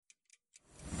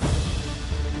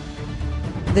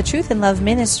The Truth in Love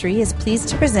Ministry is pleased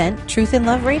to present Truth in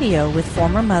Love Radio with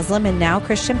former Muslim and now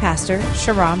Christian pastor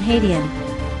Shahram Hadian.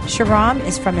 Shahram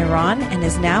is from Iran and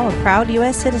is now a proud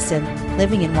U.S. citizen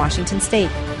living in Washington State.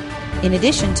 In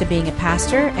addition to being a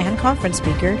pastor and conference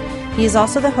speaker, he is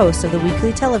also the host of the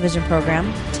weekly television program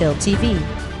Till TV.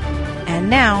 And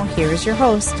now, here is your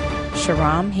host,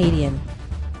 Shahram Hadian.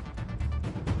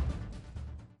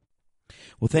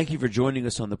 Well, thank you for joining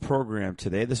us on the program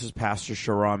today. This is Pastor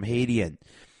Shahram Hadian.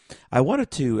 I wanted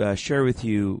to share with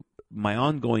you my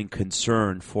ongoing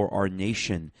concern for our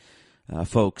nation,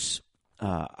 folks.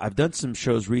 I've done some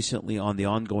shows recently on the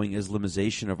ongoing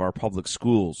Islamization of our public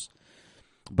schools,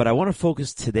 but I want to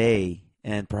focus today,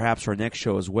 and perhaps our next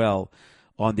show as well,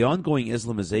 on the ongoing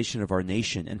Islamization of our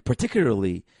nation, and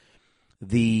particularly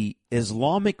the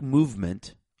Islamic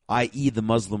movement, i.e. the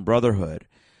Muslim Brotherhood,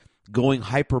 going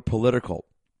hyper-political.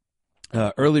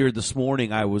 Earlier this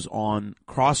morning, I was on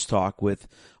Crosstalk with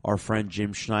our friend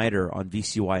Jim Schneider on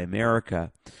VCY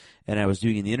America, and I was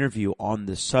doing an interview on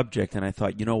this subject, and I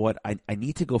thought, you know what, I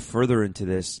need to go further into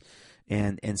this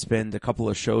and spend a couple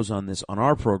of shows on this on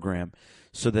our program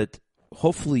so that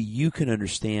hopefully you can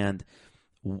understand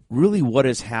really what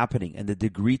is happening and the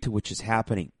degree to which it's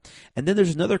happening. And then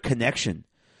there's another connection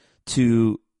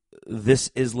to this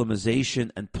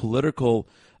Islamization and political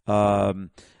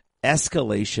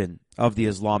escalation of the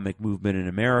Islamic movement in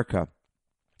America,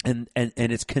 and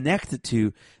it's connected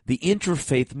to the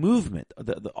interfaith movement.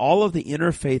 All of the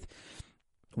interfaith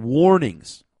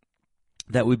warnings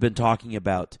that we've been talking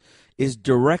about is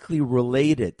directly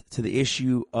related to the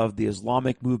issue of the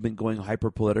Islamic movement going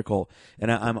hyper-political,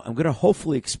 and I'm going to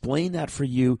hopefully explain that for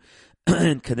you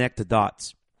and connect the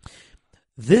dots.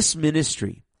 This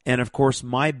ministry, and of course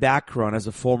my background as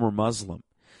a former Muslim,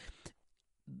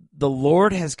 the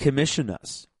Lord has commissioned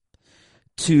us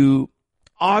to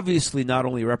obviously not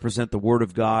only represent the Word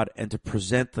of God and to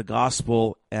present the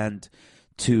gospel and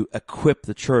to equip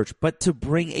the church, but to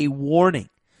bring a warning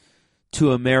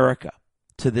to America,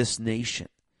 to this nation,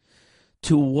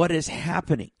 to what is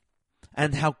happening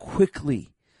and how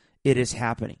quickly it is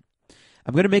happening.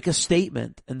 I'm going to make a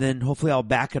statement and then hopefully I'll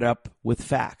back it up with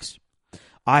facts.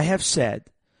 I have said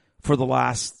for the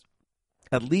last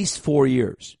at least 4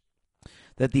 years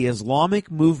that the Islamic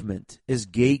movement is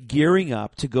gearing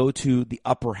up to go to the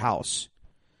upper house,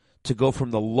 to go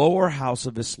from the lower house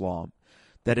of Islam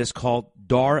that is called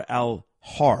Dar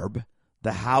al-Harb,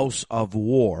 the house of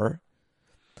war.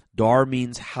 Dar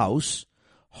means house,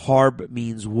 Harb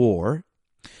means war,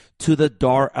 to the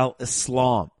Dar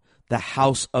al-Islam, the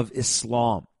house of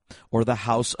Islam, or the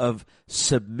house of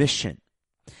submission.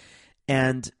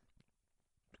 And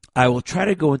I will try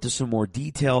to go into some more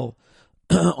detail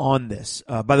on this.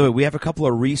 By the way, we have a couple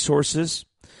of resources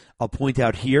I'll point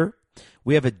out here.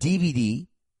 We have a DVD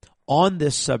on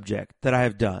this subject that I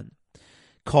have done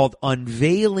called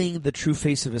Unveiling the True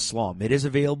Face of Islam. It is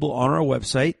available on our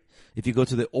website. If you go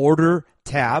to the Order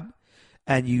tab,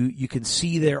 and you can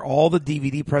see there all the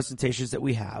DVD presentations that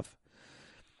we have.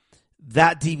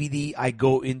 That DVD, I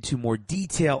go into more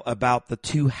detail about the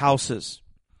two houses,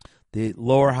 the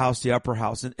lower house, the upper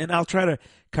house. And I'll try to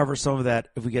cover some of that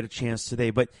if we get a chance today.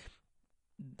 But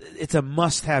it's a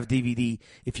must-have DVD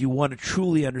if you want to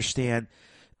truly understand,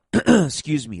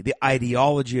 the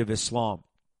ideology of Islam.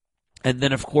 And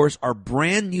then, of course, our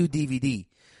brand new DVD,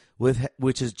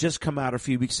 which has just come out a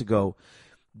few weeks ago,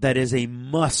 that is a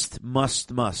must.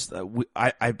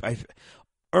 I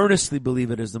earnestly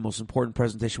believe it is the most important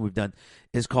presentation we've done,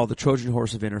 is called The Trojan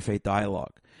Horse of Interfaith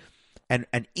Dialogue. And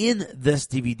in this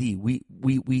DVD,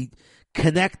 we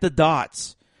connect the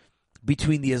dots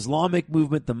between the Islamic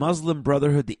movement, the Muslim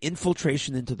Brotherhood, the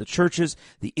infiltration into the churches,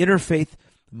 the interfaith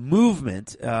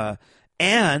movement,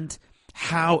 and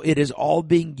how it is all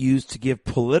being used to give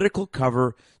political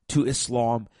cover to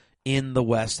Islam in the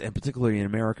West, and particularly in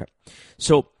America.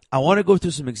 So I want to go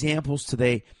through some examples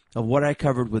today of what I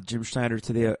covered with Jim Schneider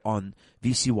today on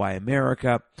VCY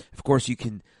America. Of course, you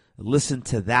can listen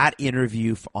to that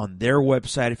interview on their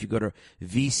website. If you go to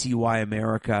VCY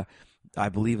America, I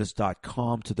believe it's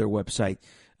 .com, to their website,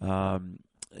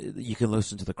 you can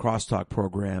listen to the Crosstalk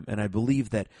program. And I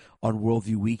believe that on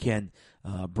Worldview Weekend,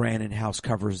 Brandon House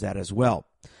covers that as well.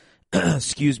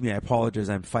 Excuse me, I apologize.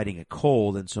 I'm fighting a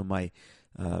cold, and so my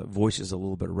voice is a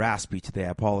little bit raspy today. I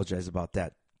apologize about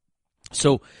that.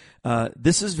 So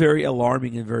this is very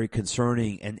alarming and very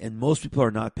concerning, and most people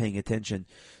are not paying attention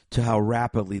to how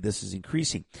rapidly this is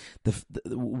increasing.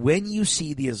 When you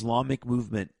see the Islamic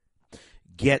movement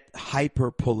get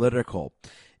hyper-political,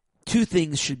 two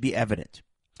things should be evident.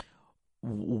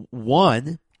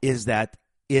 One is that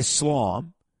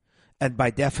Islam and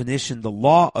by definition, the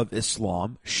law of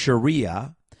Islam,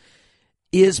 Sharia,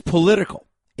 is political.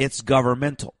 It's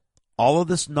governmental. All of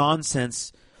this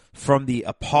nonsense from the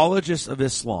apologists of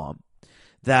Islam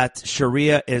that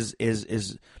Sharia is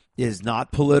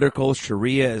not political.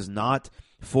 Sharia is not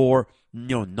for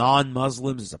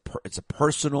non-Muslims. It's a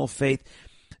personal faith.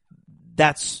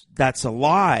 That's a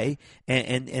lie,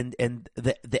 and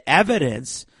the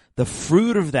evidence, the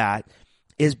fruit of that,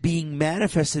 is being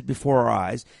manifested before our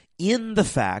eyes in the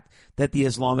fact that the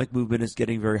Islamic movement is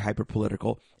getting very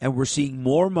hyper-political, and we're seeing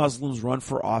more Muslims run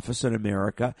for office in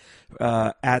America.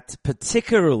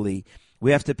 Particularly,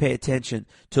 we have to pay attention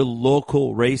to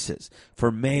local races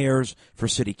for mayors, for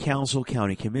city council,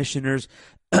 county commissioners,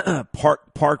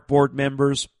 park board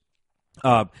members,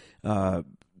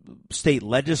 state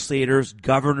legislators,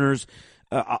 governors.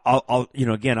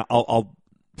 I'll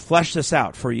flesh this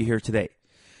out for you here today.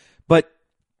 But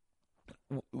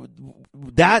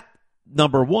that,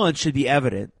 number one, should be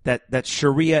evident that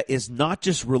Sharia is not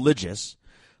just religious,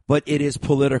 but it is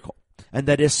political. And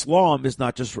that Islam is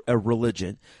not just a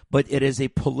religion, but it is a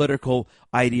political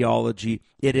ideology.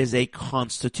 It is a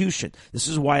constitution. This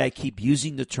is why I keep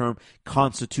using the term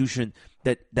constitution,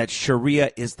 that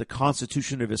Sharia is the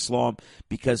constitution of Islam,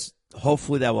 because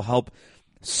hopefully that will help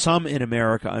some in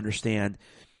America understand.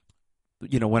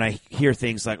 When I hear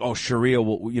things like, "Oh, Sharia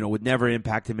would never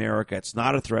impact America. It's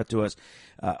not a threat to us."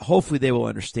 Hopefully, they will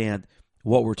understand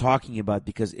what we're talking about,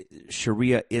 because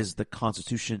Sharia is the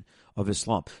constitution of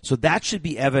Islam. So that should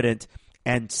be evident,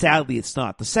 and sadly, it's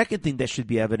not. The second thing that should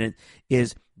be evident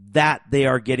is that they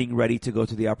are getting ready to go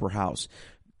to the upper house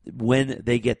when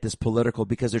they get this political,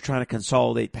 because they're trying to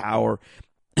consolidate power.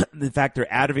 In fact,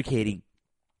 they're advocating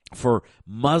for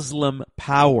Muslim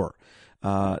power.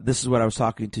 This is what I was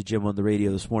talking to Jim on the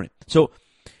radio this morning. So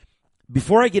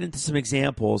before I get into some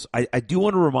examples, I do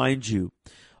want to remind you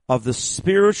of the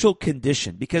spiritual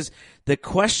condition, because the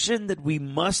question that we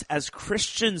must as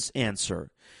Christians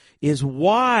answer is,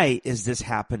 why is this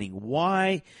happening?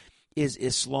 Why is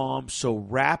Islam so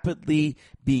rapidly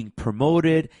being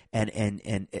promoted and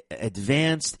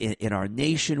advanced in our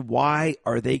nation? Why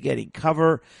are they getting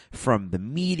cover from the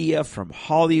media, from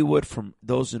Hollywood, from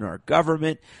those in our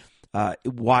government?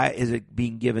 Why is it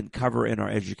being given cover in our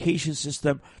education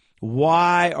system?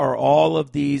 Why are all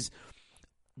of these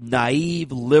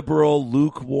naive, liberal,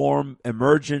 lukewarm,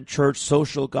 emergent church,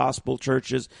 social gospel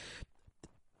churches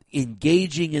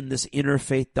engaging in this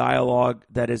interfaith dialogue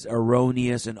that is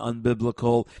erroneous and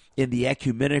unbiblical, in the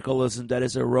ecumenicalism that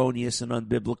is erroneous and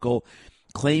unbiblical,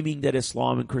 claiming that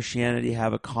Islam and Christianity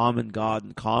have a common God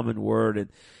and common word,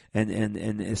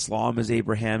 and Islam is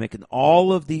Abrahamic, and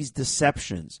all of these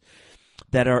deceptions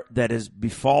that is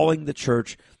befalling the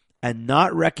church, and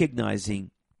not recognizing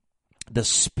the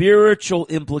spiritual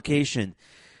implication.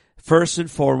 First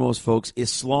and foremost, folks,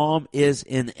 Islam is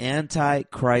an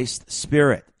antichrist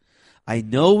spirit. I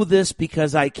know this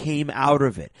because I came out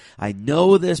of it. I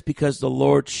know this because the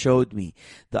Lord showed me.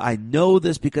 I know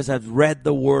this because I've read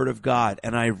the Word of God,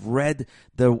 and I've read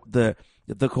the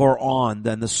Quran,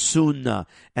 and the Sunnah,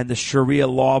 and the Sharia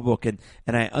law book, and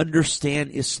I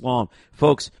understand Islam.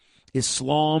 Folks,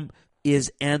 Islam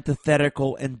is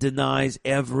antithetical and denies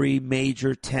every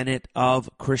major tenet of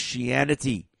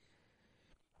Christianity.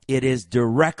 It is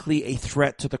directly a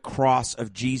threat to the cross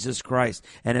of Jesus Christ.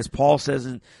 And as Paul says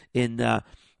in the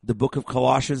book of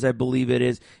Colossians, I believe it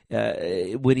is,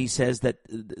 when he says that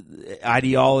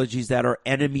ideologies that are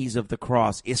enemies of the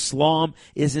cross, Islam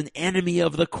is an enemy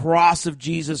of the cross of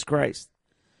Jesus Christ.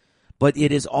 But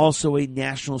it is also a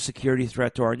national security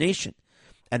threat to our nation.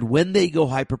 And when they go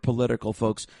hyper-political,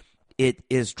 folks, it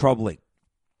is troubling.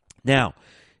 Now,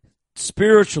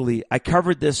 spiritually, I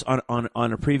covered this on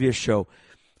a previous show.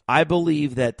 I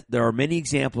believe that there are many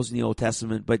examples in the Old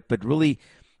Testament, but really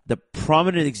the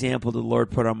prominent example that the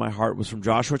Lord put on my heart was from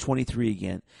Joshua 23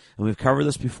 again. And we've covered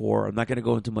this before. I'm not going to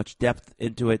go into much depth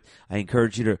into it. I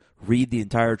encourage you to read the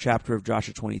entire chapter of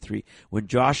Joshua 23. When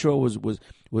Joshua was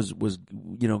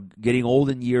getting old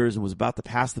in years and was about to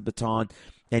pass the baton,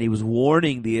 and he was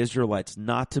warning the Israelites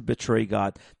not to betray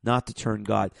God, not to turn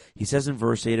God. He says in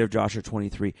verse 8 of Joshua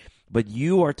 23, "But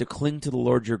you are to cling to the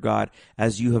Lord your God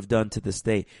as you have done to this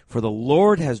day. For the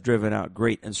Lord has driven out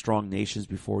great and strong nations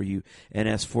before you, and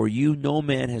as for you, no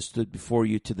man has stood before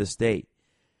you to this day."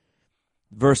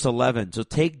 Verse 11, so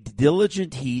take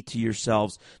diligent heed to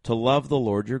yourselves to love the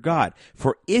Lord your God.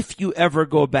 For if you ever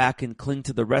go back and cling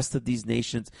to the rest of these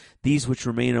nations, these which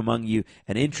remain among you,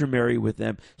 and intermarry with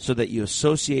them, so that you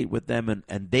associate with them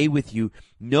and they with you,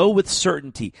 know with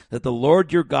certainty that the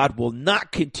Lord your God will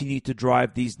not continue to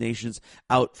drive these nations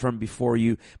out from before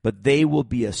you, but they will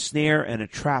be a snare and a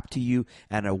trap to you,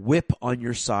 and a whip on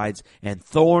your sides, and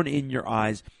thorn in your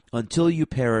eyes, until you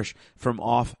perish from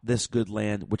off this good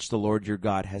land which the Lord your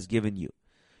God has given you.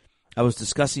 I was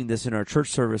discussing this in our church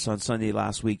service on Sunday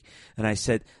last week, and I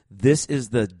said, this is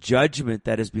the judgment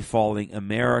that is befalling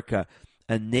America,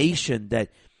 a nation that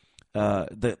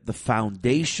the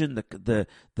foundation,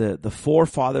 the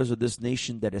forefathers of this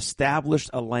nation that established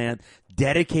a land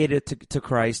dedicated to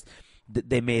Christ.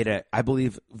 They made I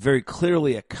believe very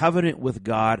clearly a covenant with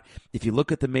God. If you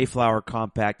look at the Mayflower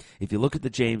Compact, if you look at the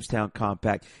Jamestown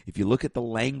Compact, if you look at the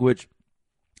language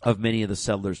of many of the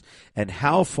settlers, and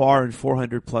how far in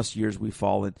 400 plus years we've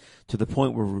fallen to the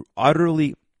point where we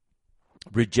utterly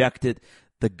rejected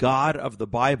the God of the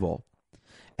Bible.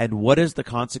 And what is the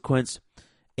consequence?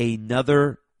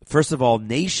 First of all,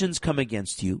 nations come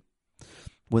against you.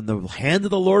 When the hand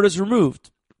of the Lord is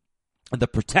removed, and the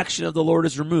protection of the Lord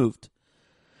is removed,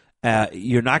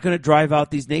 you're not going to drive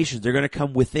out these nations. They're going to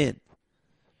come within.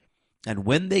 And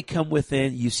when they come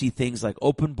within, you see things like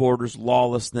open borders,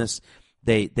 lawlessness.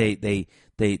 They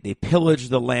pillage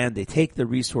the land. They take the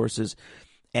resources.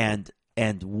 And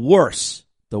worse,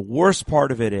 the worst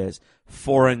part of it is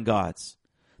foreign gods.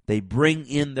 They bring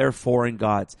in their foreign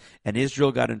gods. And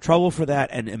Israel got in trouble for that.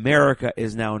 And America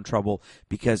is now in trouble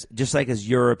because, just like as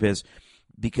Europe is,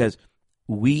 because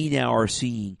we now are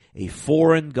seeing a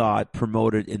foreign god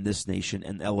promoted in this nation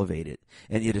and elevated.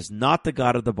 And it is not the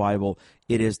God of the Bible.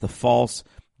 It is the false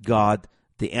god,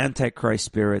 the Antichrist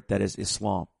spirit that is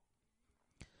Islam.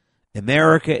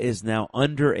 America is now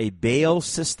under a Baal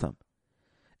system.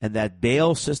 And that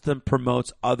Baal system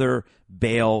promotes other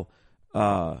Baal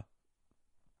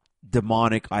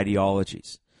demonic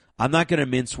ideologies. I'm not going to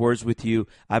mince words with you.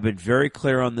 I've been very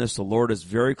clear on this. The Lord is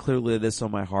very clearly this on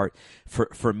my heart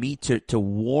for me to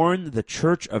warn the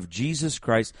Church of Jesus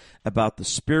Christ about the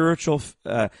spiritual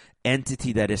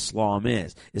entity that Islam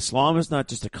is. Islam is not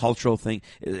just a cultural thing.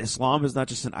 Islam is not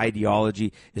just an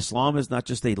ideology. Islam is not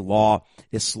just a law.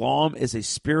 Islam is a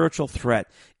spiritual threat.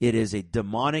 It is a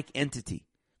demonic entity,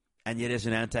 and it is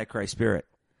an Antichrist spirit.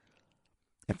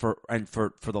 And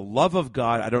for the love of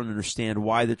God, I don't understand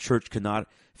why the church cannot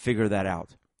figure that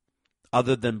out,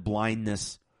 other than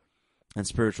blindness and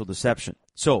spiritual deception.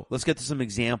 So let's get to some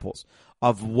examples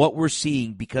of what we're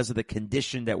seeing because of the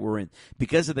condition that we're in.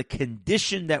 Because of the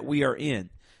condition that we are in,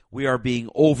 we are being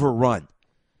overrun.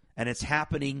 And it's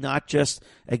happening not just,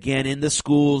 again, in the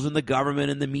schools and the government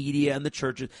and the media and the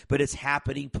churches, but it's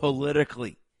happening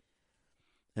politically.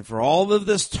 And for all of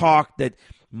this talk that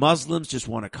Muslims just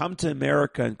want to come to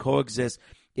America and coexist,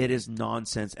 it is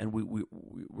nonsense, and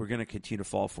we're going to continue to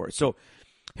fall for it. So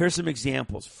here's some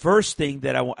examples. First thing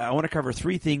that I want to cover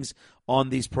three things on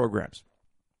these programs.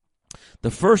 The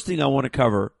first thing I want to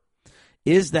cover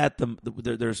is that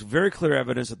there's very clear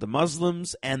evidence that the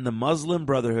Muslims and the Muslim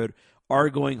Brotherhood are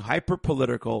going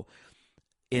hyper-political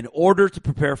in order to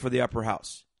prepare for the upper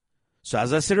house. So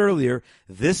as I said earlier,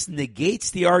 this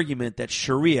negates the argument that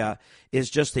Sharia is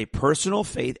just a personal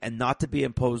faith and not to be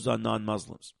imposed on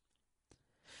non-Muslims.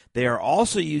 They are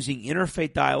also using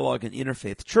interfaith dialogue and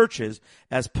interfaith churches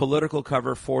as political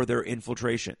cover for their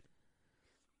infiltration.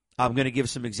 I'm going to give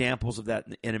some examples of that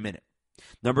in a minute.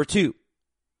 Number two,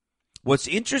 what's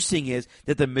interesting is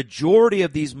that the majority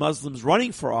of these Muslims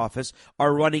running for office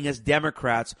are running as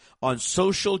Democrats on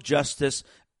social justice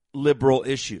liberal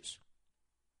issues.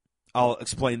 I'll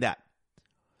explain that.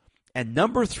 And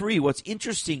number three, what's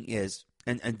interesting is,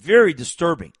 and very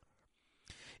disturbing,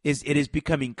 is it is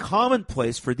becoming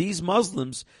commonplace for these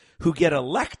Muslims who get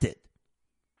elected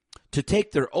to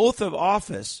take their oath of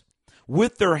office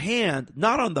with their hand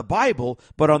not on the Bible,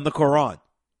 but on the Quran.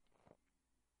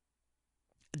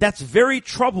 That's very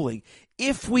troubling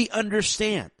if we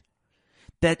understand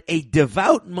that a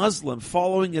devout Muslim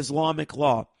following Islamic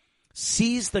law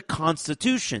sees the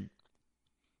Constitution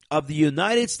of the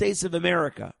United States of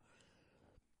America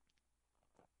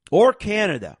or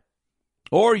Canada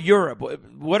or Europe,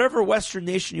 whatever Western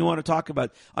nation you want to talk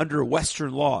about under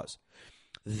Western laws.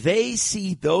 They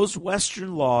see those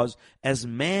Western laws as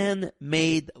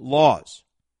man-made laws.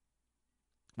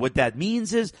 What that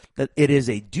means is that it is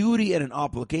a duty and an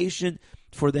obligation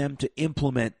for them to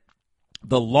implement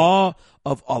the law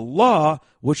of Allah,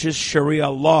 which is Sharia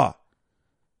law.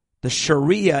 The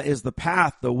Sharia is the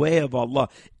path, the way of Allah.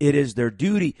 It is their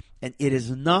duty. And it is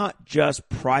not just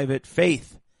private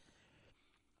faith.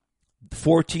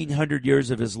 1,400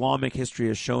 years of Islamic history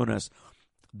has shown us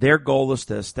their goal is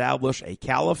to establish a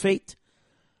caliphate,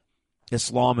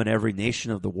 Islam in every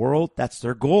nation of the world. That's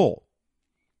their goal.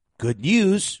 Good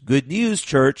news,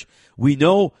 church. We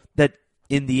know that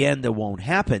in the end it won't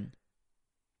happen,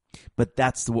 but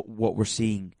that's what we're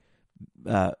seeing,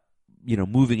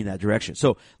 moving in that direction.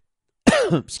 So,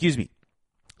 excuse me,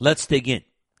 let's dig in.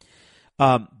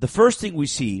 The first thing we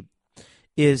see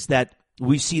is that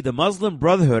we see the Muslim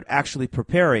Brotherhood actually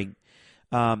preparing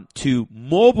to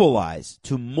mobilize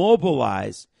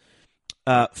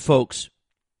folks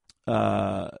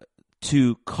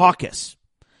to caucus,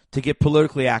 to get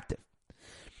politically active.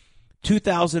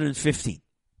 2015,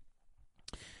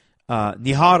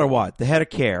 Nihad Awad, the head of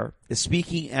CARE, is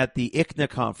speaking at the ICNA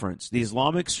conference, the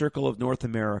Islamic Circle of North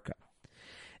America.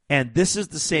 And this is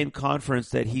the same conference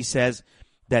that he says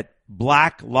that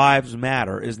Black Lives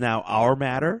Matter is now our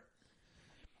matter.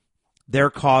 Their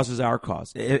cause is our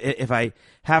cause. If I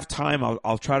have time,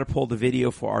 I'll try to pull the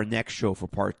video for our next show for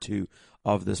part 2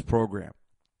 of this program.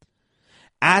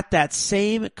 At that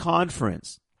same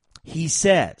conference, he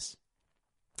says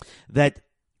that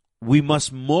we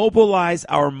must mobilize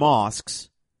our mosques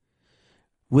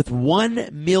with 1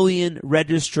 million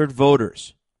registered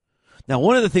voters. Now,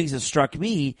 one of the things that struck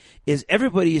me is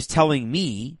everybody is telling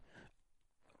me,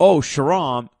 oh,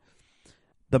 Shahram,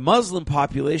 the Muslim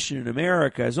population in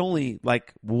America is only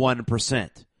like 1%.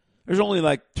 There's only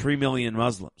like 3 million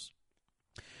Muslims.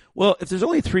 Well, if there's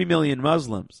only 3 million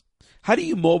Muslims, how do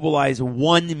you mobilize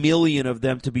 1 million of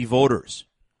them to be voters?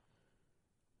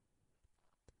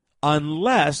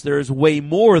 Unless there's way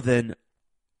more than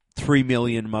 3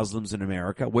 million Muslims in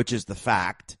America, which is the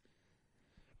fact.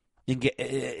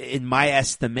 In my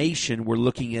estimation, we're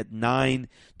looking at 9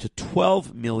 to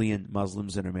 12 million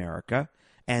Muslims in America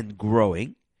and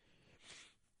growing,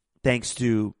 thanks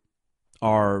to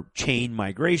our chain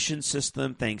migration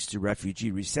system, thanks to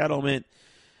refugee resettlement,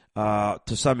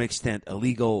 to some extent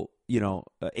illegal,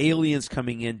 aliens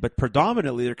coming in, but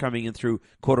predominantly they're coming in through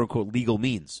quote-unquote legal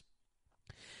means.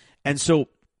 And so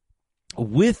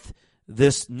with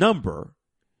this number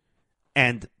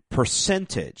and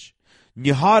percentage,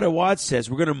 Nihad Awad says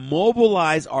we're going to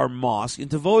mobilize our mosque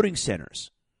into voting centers.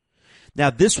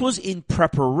 Now, this was in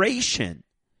preparation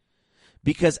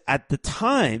because at the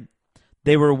time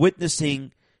they were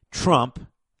witnessing Trump,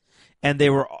 and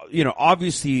they were,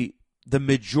 obviously the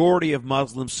majority of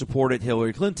Muslims supported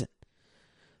Hillary Clinton.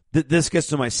 This gets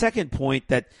to my second point,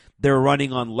 that they're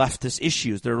running on leftist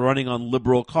issues. They're running on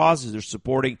liberal causes. They're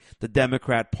supporting the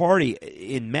Democrat Party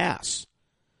in mass.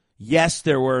 Yes,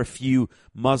 there were a few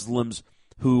Muslims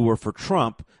who were for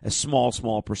Trump, a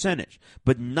small percentage,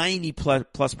 but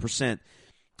 90+%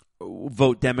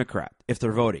 vote Democrat if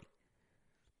they're voting.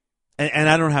 And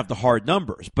I don't have the hard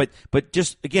numbers, but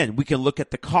just, again, we can look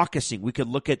at the caucusing. We can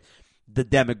look at the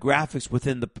demographics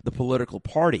within the political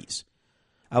parties.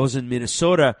 I was in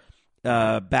Minnesota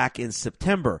back in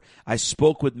September. I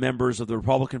spoke with members of the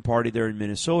Republican Party there in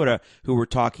Minnesota who were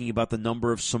talking about the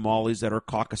number of Somalis that are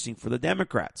caucusing for the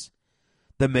Democrats.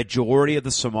 The majority of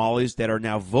the Somalis that are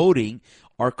now voting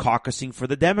are caucusing for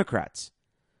the Democrats.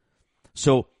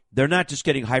 So they're not just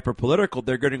getting hyper-political,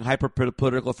 they're getting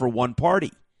hyper-political for one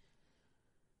party.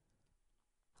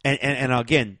 And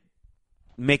again,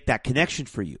 make that connection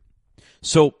for you.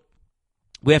 So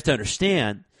we have to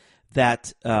understand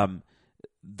that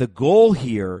the goal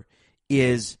here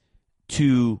is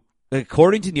to,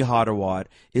 according to Nihad Awad,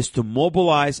 is to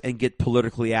mobilize and get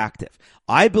politically active.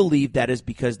 I believe that is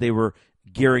because they are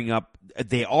gearing up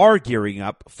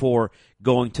for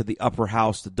going to the upper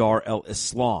house, the Dar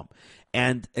el-Islam.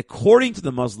 And according to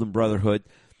the Muslim Brotherhood,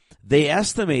 they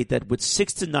estimate that with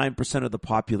 6 to 9% of the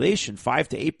population, 5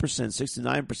 to 8%, 6 to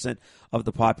 9% of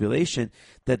the population,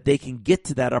 that they can get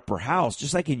to that upper house.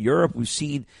 Just like in Europe, we've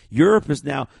seen Europe is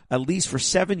now, at least for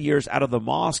 7 years out of the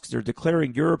mosques, they're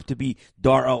declaring Europe to be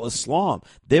Dar al-Islam.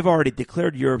 They've already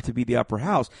declared Europe to be the upper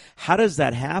house. How does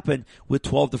that happen with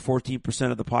 12 to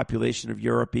 14% of the population of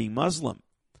Europe being Muslim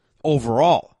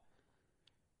overall?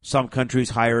 Some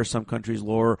countries higher, some countries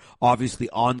lower. Obviously,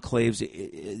 enclaves,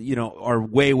 are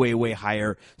way, way, way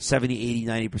higher. 70,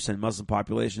 80, 90% Muslim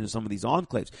population in some of these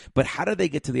enclaves. But how do they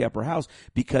get to the upper house?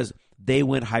 Because they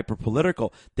went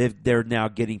hyper-political. They're now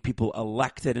getting people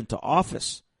elected into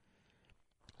office.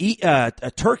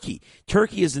 Turkey.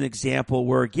 Turkey is an example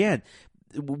where, again,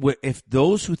 if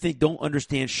those who don't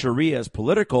understand Sharia as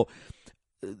political,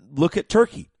 look at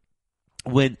Turkey.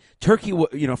 When Turkey,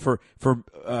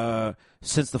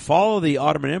 since the fall of the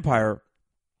Ottoman Empire,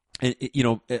 And,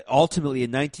 ultimately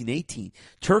in 1918,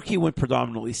 Turkey went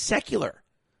predominantly secular.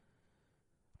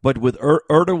 But with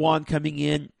Erdogan coming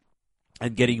in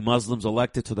and getting Muslims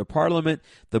elected to the parliament,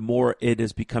 the more it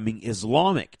is becoming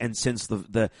Islamic. And since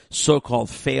the so-called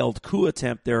failed coup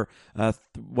attempt there,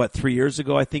 3 years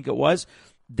ago, I think it was,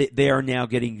 they are now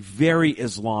getting very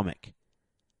Islamic,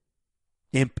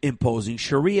 imposing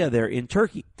Sharia there in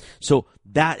Turkey. So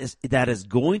that is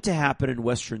going to happen in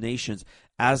Western nations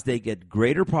as they get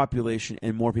greater population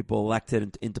and more people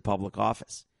elected into public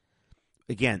office.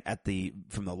 Again,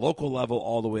 from the local level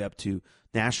all the way up to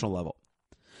national level.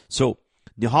 So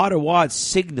Nihad Awad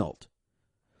signaled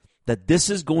that this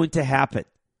is going to happen,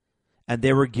 and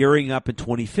they were gearing up in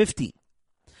 2015,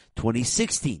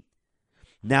 2016.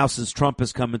 Now, since Trump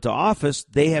has come into office,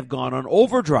 they have gone on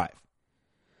overdrive.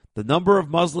 The number of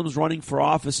Muslims running for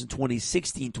office in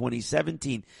 2016,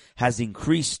 2017 has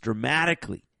increased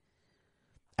dramatically.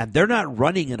 And they're not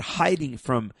running and hiding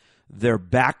from their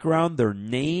background, their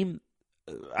name.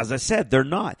 As I said, they're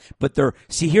not. But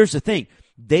here's the thing.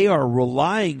 They are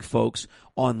relying, folks,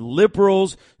 on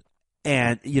liberals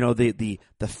and, the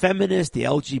feminists, the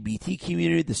LGBT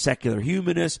community, the secular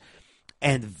humanists,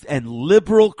 and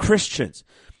liberal Christians,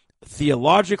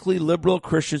 theologically liberal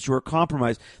Christians who are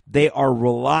compromised. They are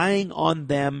relying on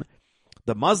them,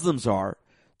 the Muslims are,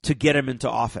 to get them into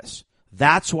office.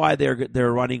 That's why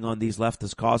they're running on these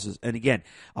leftist causes. And again,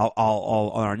 I'll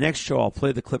on our next show, I'll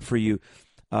play the clip for you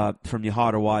from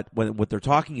Nihad Awad what they're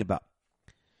talking about.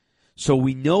 So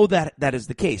we know that is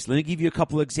the case. Let me give you a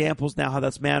couple of examples now how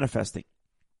that's manifesting.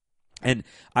 And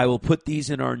I will put these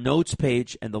in our notes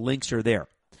page, and the links are there.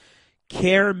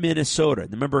 CARE Minnesota.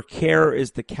 Remember, CARE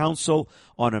is the Council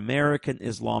on American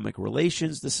Islamic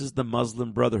Relations. This is the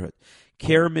Muslim Brotherhood.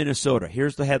 CARE Minnesota.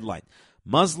 Here's the headline.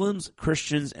 Muslims,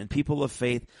 Christians, and people of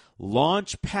faith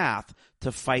launch path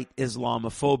to fight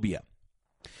Islamophobia.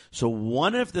 So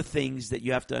one of the things that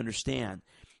you have to understand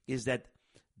is that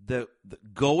the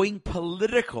going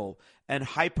political and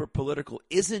hyper-political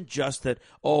isn't just that,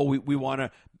 we want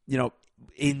to,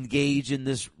 engage in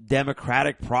this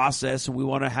democratic process and we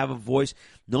want to have a voice.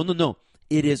 No.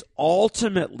 It is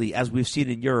ultimately, as we've seen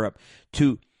in Europe,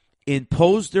 to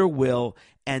impose their will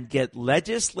and get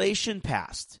legislation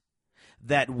passed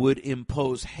that would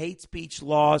impose hate speech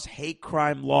laws, hate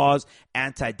crime laws,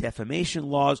 anti-defamation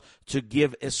laws to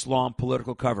give Islam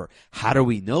political cover. How do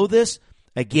we know this?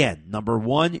 Again, number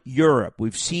one, Europe.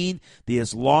 We've seen the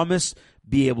Islamists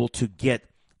be able to get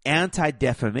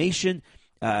anti-defamation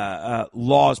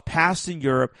laws passed in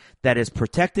Europe that has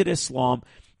protected Islam,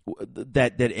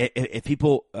 that if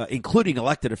people, including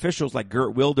elected officials like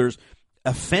Geert Wilders,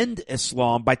 offend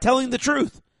Islam by telling the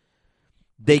truth,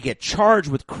 they get charged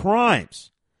with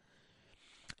crimes.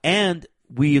 And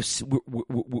we've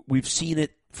seen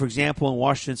it, for example, in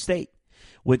Washington State.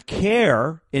 With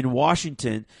CARE in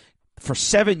Washington, for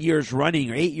 7 years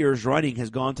running or 8 years running,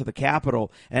 has gone to the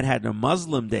Capitol and had a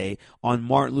Muslim Day on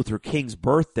Martin Luther King's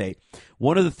birthday.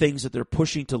 One of the things that they're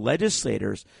pushing to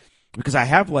legislators, because I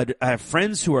have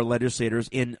friends who are legislators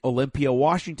in Olympia,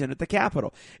 Washington, at the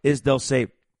Capitol, is they'll say,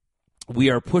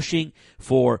 we are pushing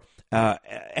for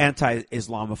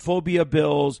anti-Islamophobia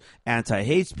bills,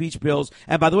 anti-hate speech bills.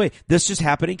 And by the way, this just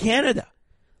happened in Canada.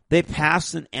 They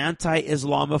passed an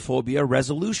anti-Islamophobia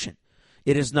resolution.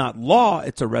 It is not law,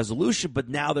 it's a resolution, but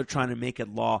now they're trying to make it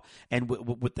law. And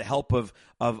with the help of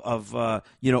Obama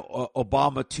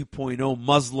 2.0,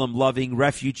 Muslim-loving,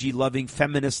 refugee-loving,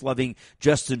 feminist-loving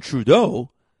Justin Trudeau,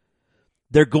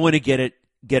 they're going to get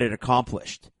it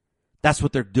accomplished. That's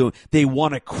what they're doing. They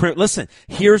want to listen,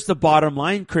 here's the bottom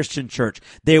line, Christian church.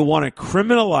 They want to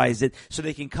criminalize it so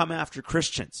they can come after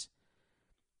Christians.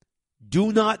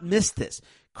 Do not miss this.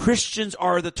 Christians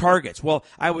are the targets. Well,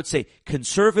 I would say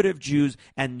conservative Jews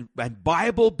and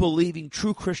Bible-believing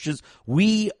true Christians,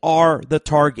 we are the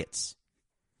targets.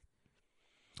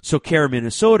 So CARE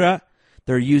Minnesota,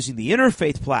 they're using the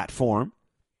Interfaith platform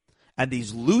and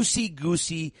these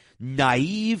loosey-goosey,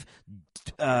 naive,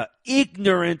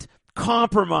 ignorant,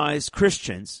 compromised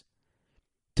Christians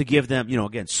to give them,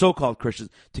 again, so-called Christians,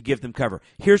 to give them cover.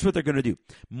 Here's what they're going to do.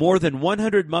 More than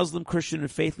 100 Muslim, Christian, and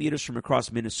faith leaders from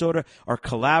across Minnesota are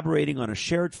collaborating on a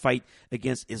shared fight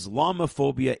against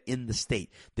Islamophobia in the state.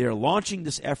 They are launching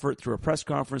this effort through a press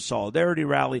conference, solidarity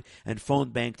rally, and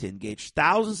phone bank to engage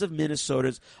thousands of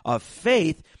Minnesotans of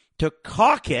faith to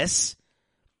caucus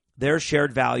their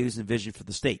shared values and vision for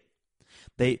the state.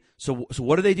 So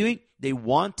what are they doing? They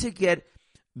want to get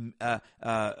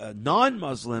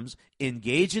non-Muslims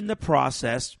engage in the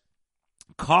process,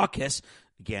 caucus,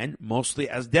 again, mostly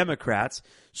as Democrats,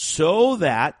 so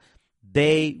that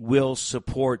they will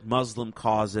support Muslim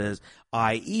causes,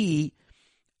 i.e.,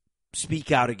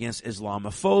 speak out against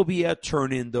Islamophobia,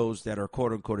 turn in those that are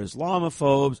quote-unquote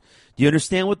Islamophobes. Do you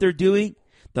understand what they're doing?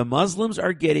 The Muslims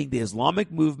are getting, the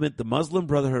Islamic movement, the Muslim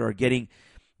Brotherhood are getting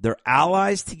their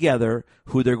allies together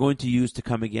who they're going to use to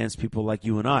come against people like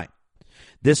you and I.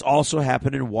 This also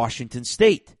happened in Washington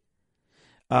State.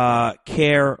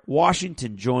 CARE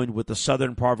Washington joined with the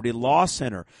Southern Poverty Law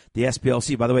Center, the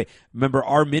SPLC. By the way, remember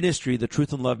our ministry, the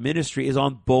Truth and Love Ministry, is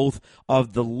on both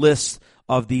of the lists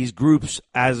of these groups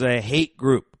as a hate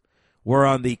group. We're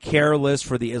on the CARE list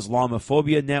for the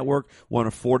Islamophobia Network, one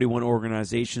of 41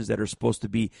 organizations that are supposed to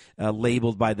be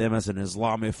labeled by them as an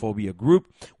Islamophobia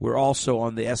group. We're also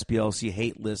on the SPLC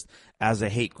hate list as a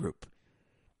hate group.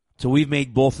 So we've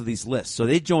made both of these lists. So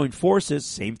they joined forces,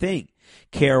 same thing.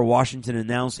 CARE Washington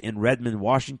announced in Redmond,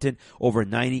 Washington, over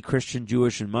 90 Christian,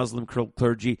 Jewish, and Muslim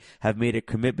clergy have made a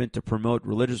commitment to promote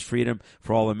religious freedom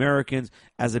for all Americans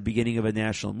as the beginning of a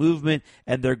national movement.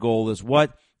 And their goal is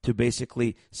what? To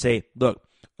basically say, look,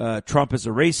 Trump is a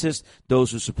racist.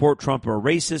 Those who support Trump are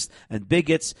racist and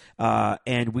bigots.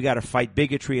 And we got to fight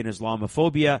bigotry and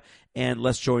Islamophobia. And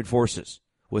let's join forces.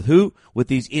 With who? With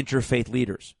these interfaith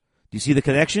leaders. Do you see the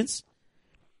connections?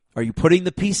 Are you putting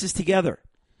the pieces together?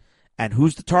 And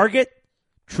who's the target?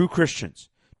 True Christians,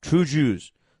 true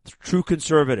Jews, true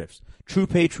conservatives, true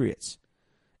patriots.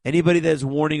 Anybody that is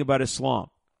warning about Islam.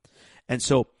 And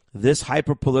so this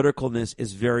hyper-politicalness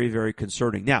is very, very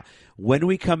concerning. Now, when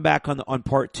we come back on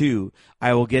part 2,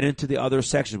 I will get into the other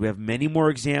sections. We have many more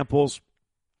examples.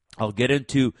 I'll get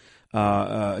into,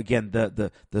 again,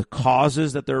 the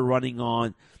causes that they're running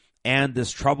on, and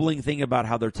this troubling thing about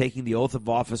how they're taking the oath of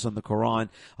office on the Quran.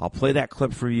 I'll play that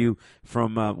clip for you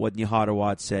from what Nihad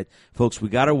Awad said. Folks, we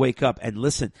got to wake up and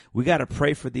listen. We got to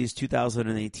pray for these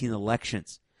 2018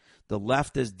 elections. The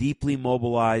left is deeply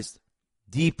mobilized.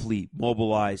 They're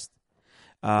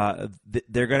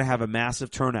going to have a massive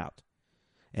turnout.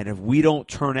 And if we don't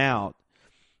turn out,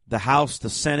 the House, the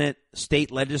Senate,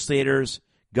 state legislators,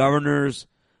 governors,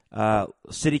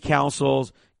 city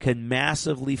councils can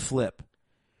massively flip.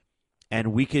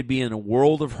 And we could be in a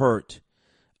world of hurt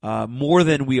more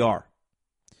than we are.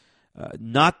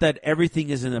 Not that everything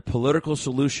is in a political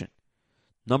solution.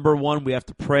 Number one, we have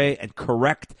to pray and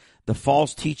correct the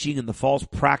false teaching and the false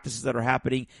practices that are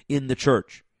happening in the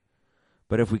church.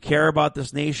 But if we care about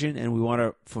this nation and we want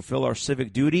to fulfill our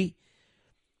civic duty,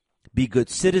 be good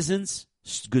citizens,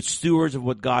 good stewards of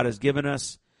what God has given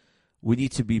us, we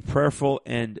need to be prayerful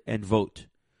and vote.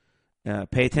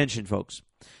 Pay attention, folks.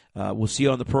 We'll see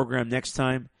you on the program next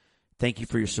time. Thank you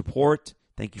for your support.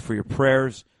 Thank you for your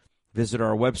prayers. Visit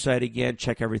our website again.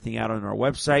 Check everything out on our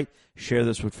website. Share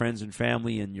this with friends and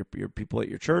family and your people at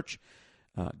your church.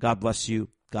 God bless you.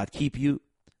 God keep you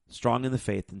strong in the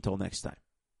faith. Until next time.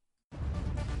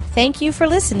 Thank you for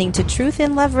listening to Truth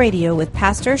in Love Radio with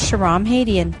Pastor Shahram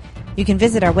Hadian. You can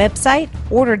visit our website,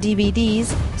 order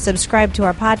DVDs, subscribe to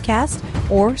our podcast,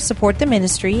 or support the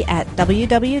ministry at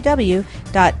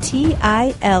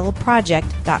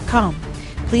www.tilproject.com.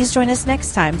 Please join us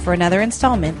next time for another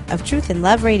installment of Truth in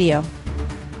Love Radio.